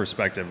in your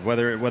perspective.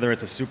 Whether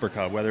it's a Super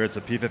Cub, whether it's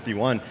a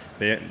P-51,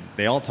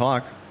 they all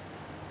talk.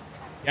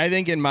 I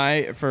think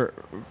for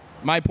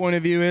my point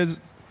of view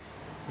is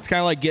it's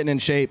kind of like getting in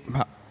shape.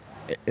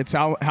 It's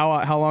how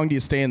long do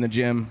you stay in the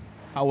gym?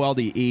 How well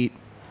do you eat?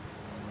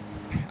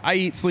 I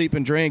eat, sleep,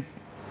 and drink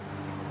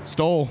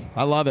STOL.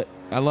 I love it.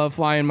 I love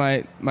flying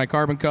my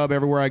Carbon Cub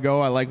everywhere I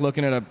go. I like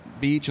looking at a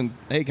beach and,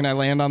 hey, can I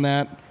land on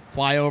that?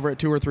 Fly over it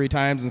 2 or 3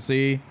 times and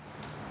see.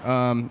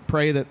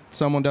 Pray that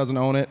someone doesn't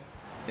own it.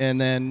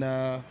 And then,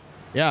 I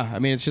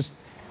mean, it's just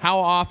how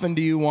often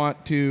do you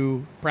want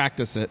to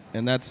practice it?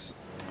 And that's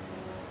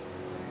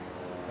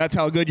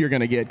how good you're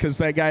going to get. Because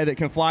that guy that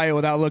can fly it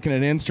without looking at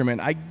an instrument,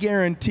 I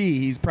guarantee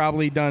he's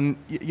probably done,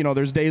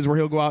 there's days where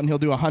he'll go out and he'll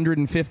do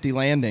 150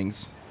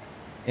 landings.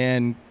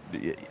 And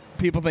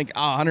people think,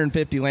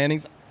 150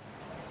 landings?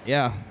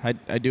 Yeah,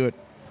 I do it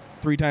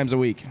 3 times a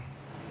week.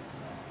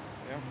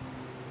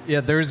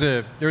 Yeah, there's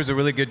a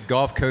really good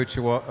golf coach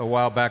a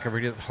while back. I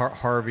forget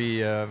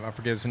Harvey. I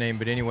forget his name,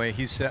 but anyway,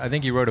 he said, I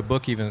think he wrote a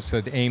book even that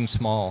said aim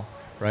small,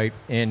 right?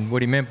 And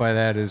what he meant by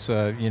that is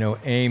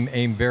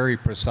aim very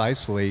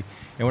precisely.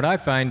 And what I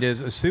find is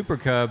a Super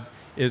Cub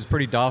is a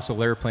pretty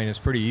docile airplane. It's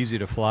pretty easy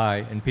to fly.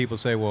 And people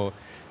say, well,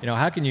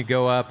 how can you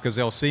go up? Because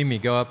they'll see me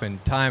go up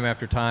and time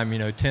after time,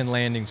 10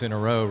 landings in a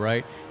row,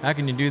 right? How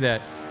can you do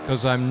that?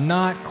 Because I'm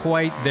not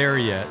quite there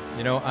yet.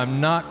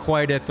 I'm not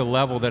quite at the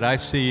level that I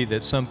see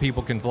that some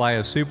people can fly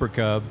a Super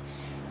Cub,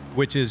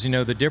 which is,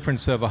 the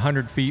difference of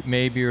 100 feet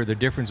maybe, or the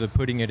difference of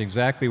putting it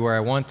exactly where I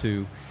want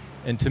to.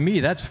 And to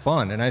me, that's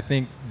fun. And I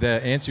think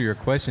the answer to your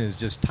question is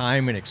just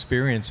time and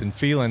experience and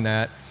feeling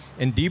that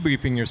and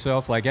debriefing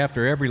yourself. Like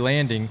after every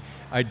landing,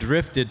 I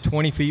drifted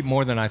 20 feet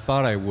more than I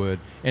thought I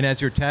would. And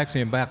as you're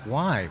taxiing back,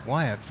 why?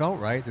 It felt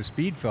right. The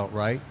speed felt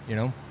right,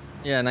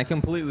 Yeah, and I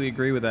completely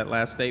agree with that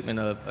last statement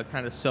of a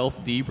kind of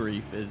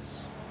self-debrief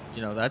is,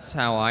 that's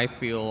how I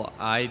feel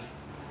I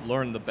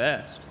learn the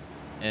best.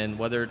 And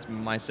whether it's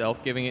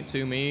myself giving it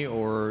to me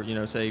or,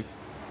 say,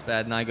 it's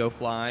bad and I go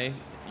fly,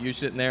 you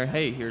sitting there,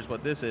 hey, here's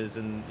what this is.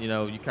 And,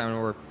 you kind of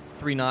were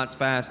 3 knots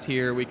fast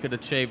here. We could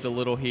have shaved a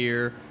little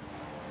here.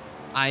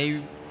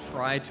 I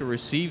try to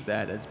receive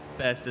that as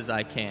best as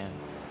I can.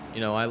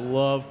 I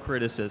love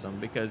criticism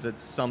because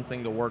it's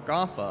something to work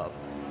off of.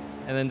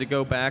 And then to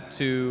go back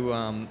to,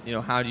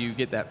 how do you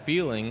get that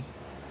feeling?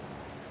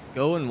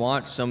 Go and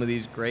watch some of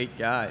these great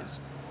guys.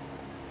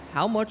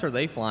 How much are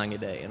they flying a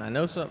day? And I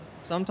know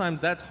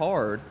sometimes that's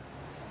hard,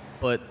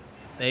 but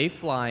they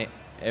fly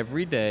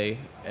every day,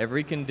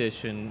 every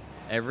condition,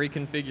 every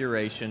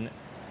configuration,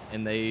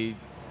 and they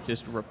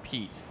just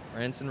repeat.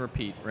 Rinse and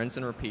repeat, rinse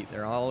and repeat.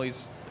 They're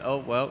always, I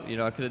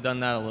could have done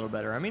that a little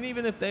better. I mean,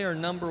 even if they are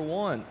number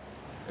 1,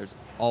 there's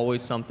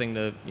always something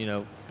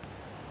to,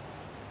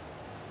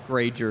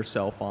 grade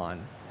yourself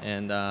on.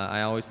 And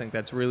I always think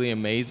that's really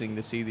amazing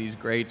to see these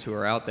greats who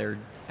are out there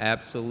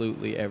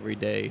absolutely every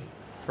day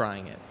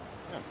trying it.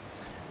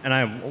 And I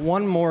have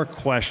one more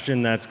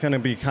question that's going to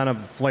be kind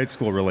of flight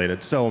school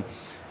related. So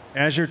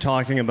as you're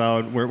talking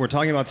about, we're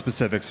talking about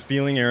specifics,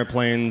 feeling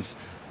airplanes,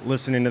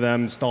 listening to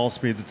them, stall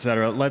speeds, et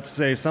cetera. Let's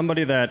say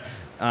somebody that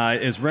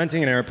is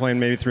renting an airplane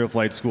maybe through a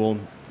flight school,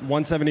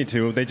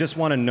 172, they just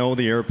want to know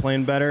the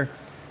airplane better.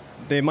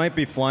 They might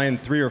be flying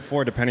 3 or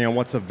 4 depending on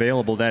what's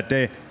available that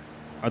day.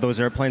 Are those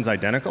airplanes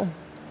identical?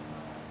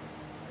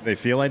 They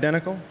feel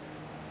identical?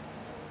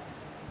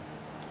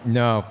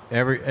 No,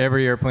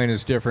 every airplane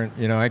is different.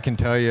 You know, I can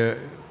tell you,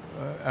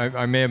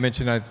 I may have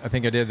mentioned, I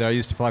think I did, that I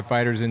used to fly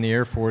fighters in the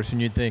Air Force,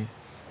 and you'd think,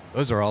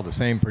 those are all the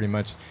same pretty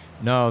much.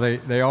 No,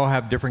 they all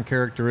have different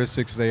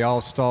characteristics. They all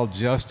stall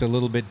just a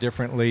little bit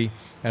differently,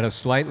 at a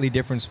slightly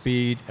different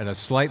speed, at a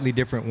slightly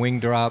different wing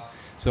drop.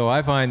 So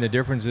I find the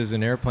differences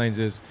in airplanes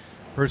is,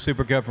 her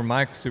Super Cub from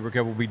my Super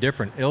Cub will be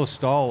different. It'll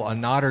stall a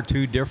knot or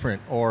two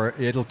different, or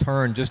it'll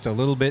turn just a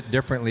little bit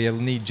differently.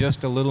 It'll need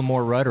just a little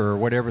more rudder, or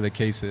whatever the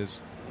case is.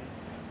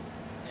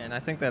 And I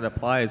think that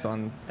applies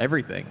on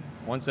everything.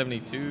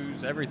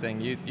 172s,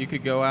 everything. You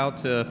could go out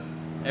to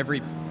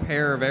every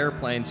pair of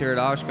airplanes here at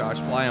Oshkosh,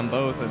 fly them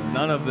both, and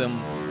none of them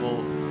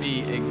will be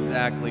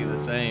exactly the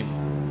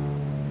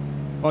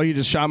same. Well, you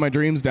just shot my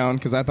dreams down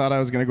because I thought I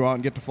was going to go out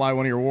and get to fly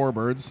one of your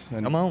warbirds.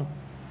 And Come on.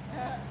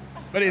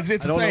 But it's I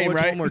the don't know same, which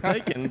right? one we're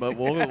taking, but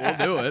we'll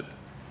do it.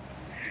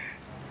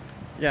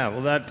 Yeah,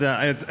 well,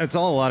 it's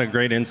all a lot of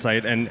great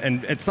insight, and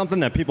it's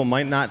something that people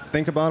might not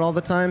think about all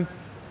the time.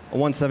 A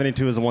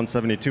 172 is a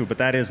 172, but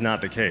that is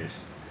not the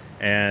case.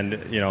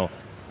 And, you know,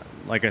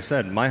 like I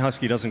said, my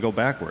Husky doesn't go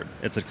backward.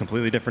 It's a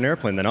completely different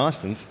airplane than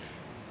Austin's,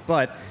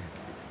 but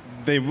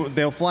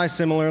they'll fly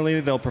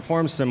similarly, they'll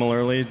perform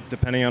similarly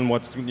depending on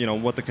what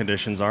the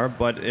conditions are,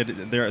 but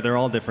they're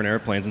all different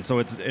airplanes. And so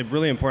it's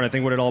really important. I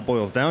think what it all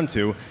boils down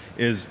to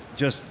is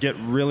just get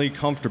really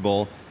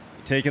comfortable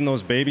taking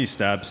those baby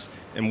steps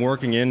and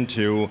working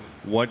into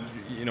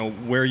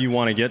where you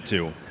want to get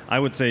to. I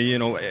would say,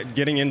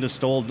 getting into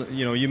STOL,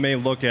 you may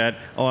look at,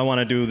 oh, I want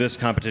to do this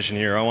competition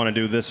here, I want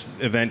to do this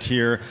event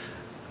here.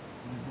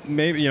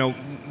 Maybe,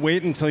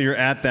 wait until you're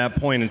at that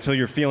point, until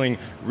you're feeling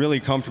really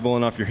comfortable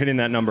enough, you're hitting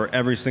that number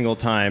every single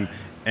time.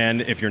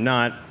 And if you're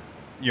not,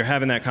 you're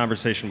having that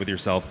conversation with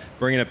yourself,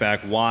 bringing it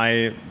back.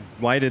 Why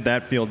did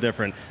that feel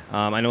different?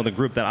 I know the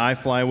group that I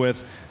fly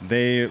with,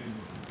 they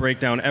break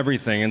down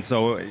everything. And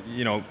so,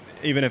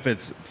 even if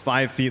it's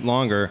 5 feet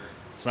longer,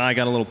 so I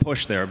got a little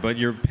push there, but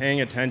you're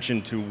paying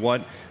attention to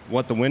what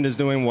the wind is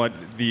doing, what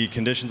the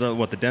conditions are,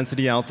 what the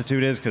density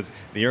altitude is, because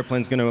the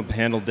airplane's going to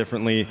handle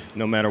differently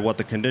no matter what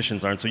the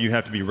conditions are. And so you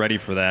have to be ready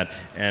for that.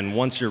 And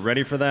once you're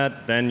ready for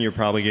that, then you're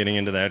probably getting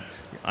into that,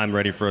 I'm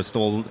ready for a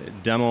STOL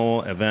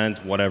demo,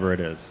 event, whatever it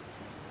is.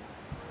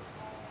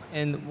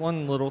 And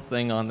one little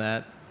thing on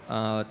that,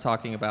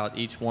 talking about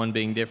each one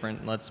being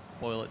different, let's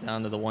boil it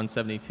down to the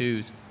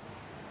 172s.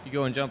 You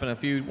go and jump in a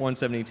few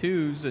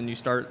 172s and you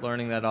start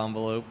learning that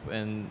envelope,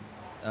 and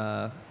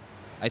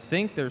I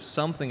think there's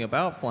something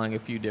about flying a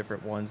few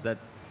different ones that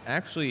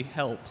actually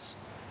helps.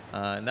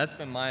 And that's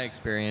been my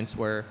experience,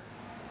 where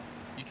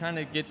you kind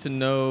of get to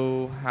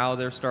know how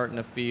they're starting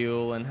to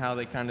feel and how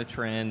they kind of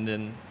trend.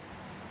 And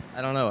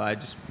I don't know, I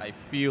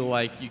feel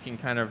like you can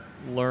kind of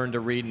learn to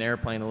read an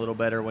airplane a little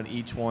better when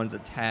each one's a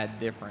tad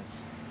different,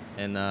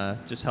 and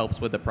just helps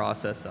with the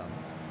process some.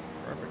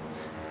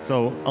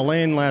 So,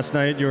 Elaine, last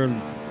night your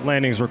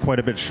landings were quite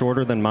a bit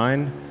shorter than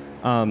mine.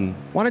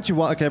 Why don't you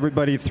walk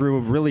everybody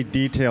through really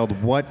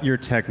detailed what your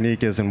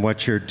technique is and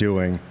what you're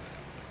doing?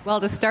 Well,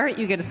 to start,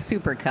 you get a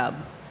Super Cub.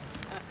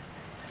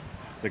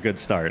 It's a good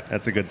start.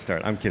 That's a good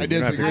start. I'm kidding. I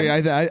disagree.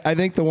 I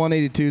think the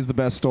 182 is the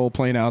best STOL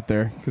plane out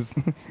there, because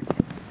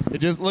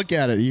just look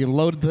at it. You can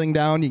load the thing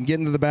down. You can get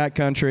into the back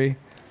country.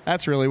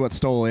 That's really what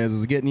STOL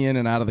is getting you in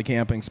and out of the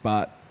camping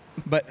spot.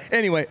 But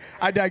anyway,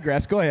 I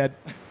digress. Go ahead.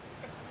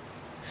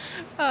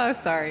 Oh,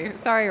 sorry,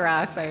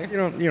 Ross. You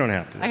don't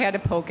have to. I had to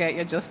poke at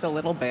you just a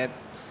little bit.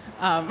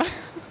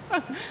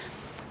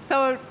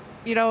 So,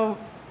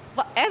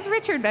 as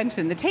Richard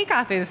mentioned, the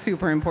takeoff is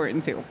super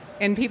important too,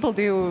 and people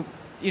do,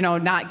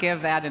 not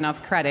give that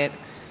enough credit.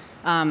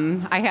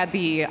 I had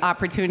the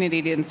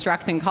opportunity to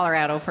instruct in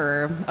Colorado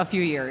for a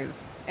few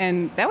years,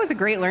 and that was a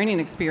great learning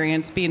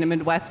experience, being a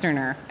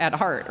Midwesterner at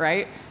heart,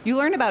 right? You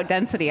learn about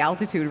density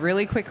altitude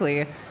really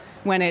quickly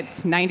when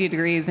it's 90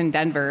 degrees in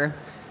Denver,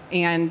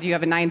 and you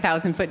have a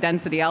 9,000-foot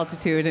density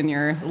altitude, and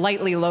your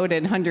lightly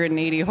loaded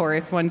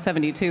 180-horse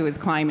 172 is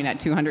climbing at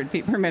 200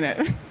 feet per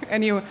minute.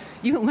 And you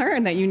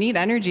learn that you need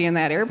energy in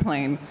that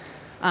airplane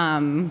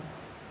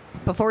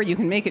before you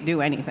can make it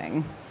do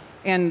anything.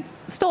 And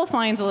STOL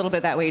flying's a little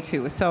bit that way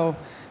too. So,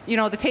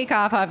 the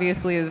takeoff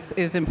obviously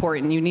is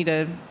important. You need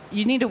to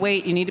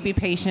wait. You need to be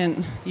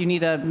patient. You need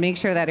to make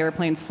sure that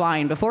airplane's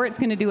flying before it's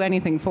going to do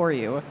anything for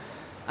you.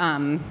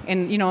 And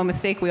a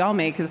mistake we all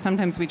make is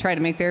sometimes we try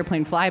to make the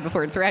airplane fly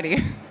before it's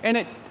ready, and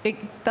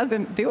it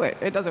doesn't do it.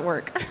 It doesn't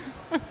work.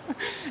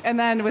 And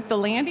then with the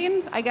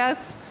landing, I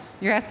guess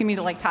you're asking me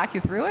to talk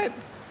you through it.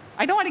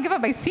 I don't want to give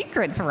up my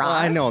secrets, Ross.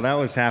 I know that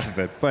was half of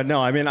it, but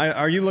no, I mean,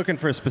 are you looking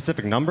for a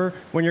specific number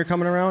when you're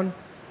coming around?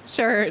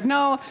 Sure.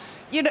 No,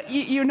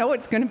 you know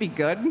it's going to be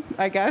good,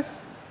 I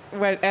guess,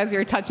 as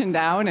you're touching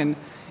down. And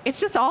it's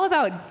just all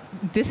about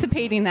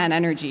dissipating that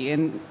energy.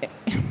 And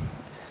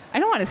I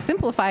don't want to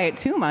simplify it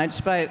too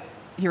much, but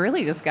you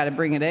really just got to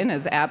bring it in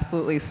as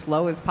absolutely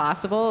slow as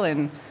possible.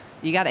 And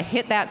you got to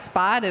hit that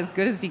spot as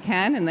good as you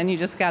can. And then you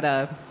just got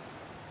to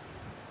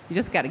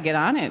get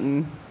on it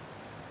and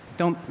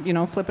don't,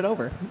 flip it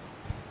over.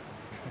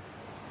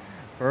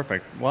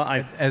 Perfect.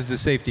 Well, As the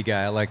safety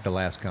guy, I like the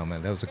last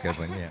comment. That was a good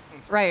one, yeah.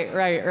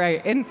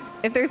 Right. And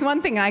if there's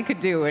one thing I could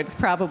do, it's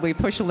probably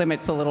push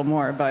limits a little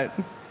more. But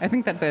I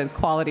think that's a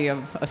quality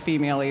of a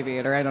female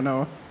aviator. I don't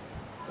know.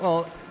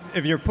 Well,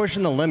 if you're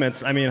pushing the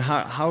limits, I mean,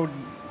 how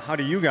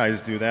do you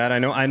guys do that?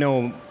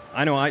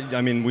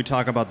 I mean, we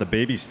talk about the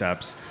baby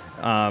steps,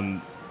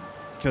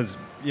 because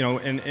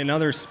in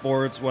other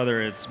sports,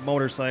 whether it's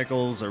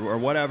motorcycles or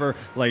whatever,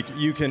 like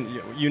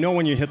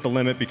when you hit the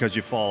limit because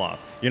you fall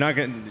off. You're not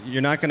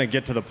going to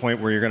get to the point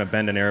where you're going to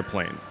bend an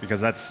airplane,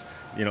 because that's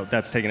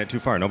taking it too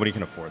far. Nobody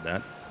can afford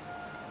that.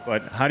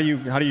 But how do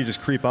you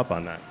just creep up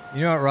on that?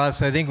 You know what,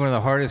 Ross? I think one of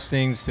the hardest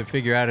things to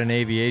figure out in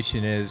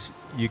aviation is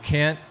you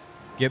can't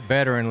get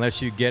better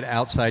unless you get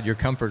outside your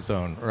comfort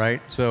zone,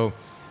 right? So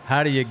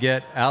how do you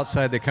get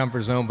outside the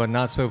comfort zone but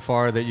not so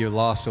far that you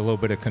lost a little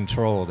bit of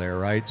control there,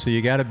 right? So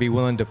you got to be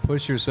willing to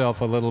push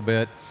yourself a little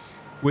bit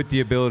with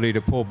the ability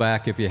to pull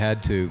back if you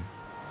had to.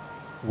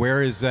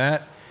 Where is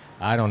that?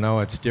 I don't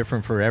know. It's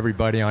different for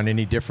everybody on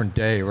any different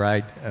day,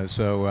 right?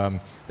 So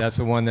that's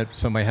the one that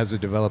somebody has to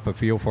develop a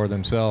feel for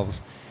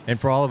themselves. And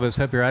for all of us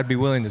up here, I'd be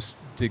willing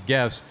to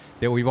guess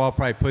that we've all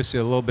probably pushed it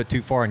a little bit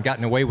too far and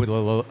gotten away with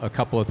a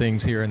couple of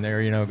things here and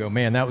there, go,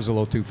 man, that was a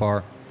little too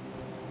far.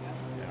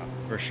 Yeah,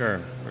 for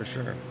sure.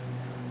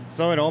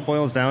 So it all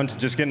boils down to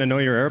just getting to know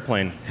your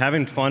airplane.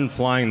 Having fun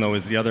flying, though,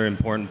 is the other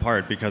important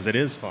part, because it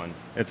is fun.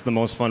 It's the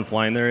most fun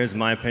flying there is, in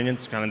my opinion.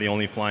 It's kind of the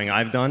only flying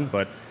I've done,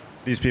 but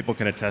these people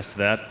can attest to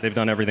that. They've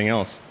done everything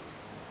else.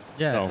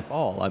 Yeah, it's a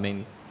ball. I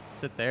mean,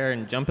 sit there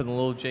and jump in the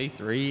little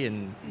J3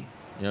 and,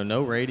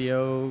 no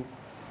radio,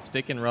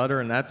 stick and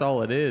rudder, and that's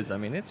all it is. I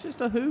mean, it's just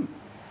a hoot.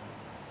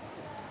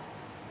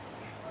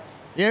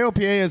 The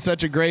AOPA is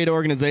such a great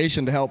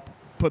organization to help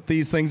put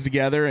these things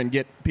together and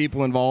get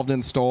people involved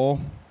in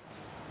STOL.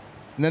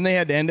 And then they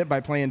had to end it by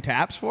playing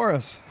taps for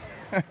us.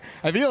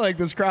 I feel like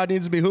this crowd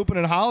needs to be hooping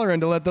and hollering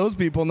to let those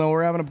people know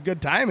we're having a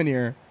good time in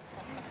here.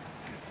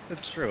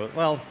 It's true.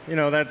 Well,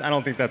 that I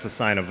don't think that's a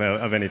sign of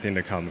anything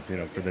to come,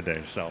 for the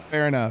day. So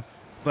fair enough.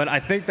 But I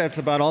think that's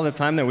about all the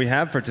time that we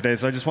have for today.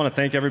 So I just want to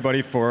thank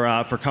everybody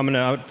for coming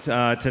out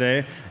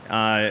today,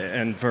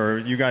 and for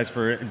you guys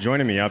for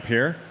joining me up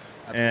here.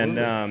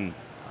 Absolutely. And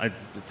I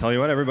tell you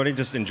what, everybody,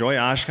 just enjoy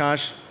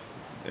Oshkosh.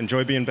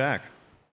 Enjoy being back.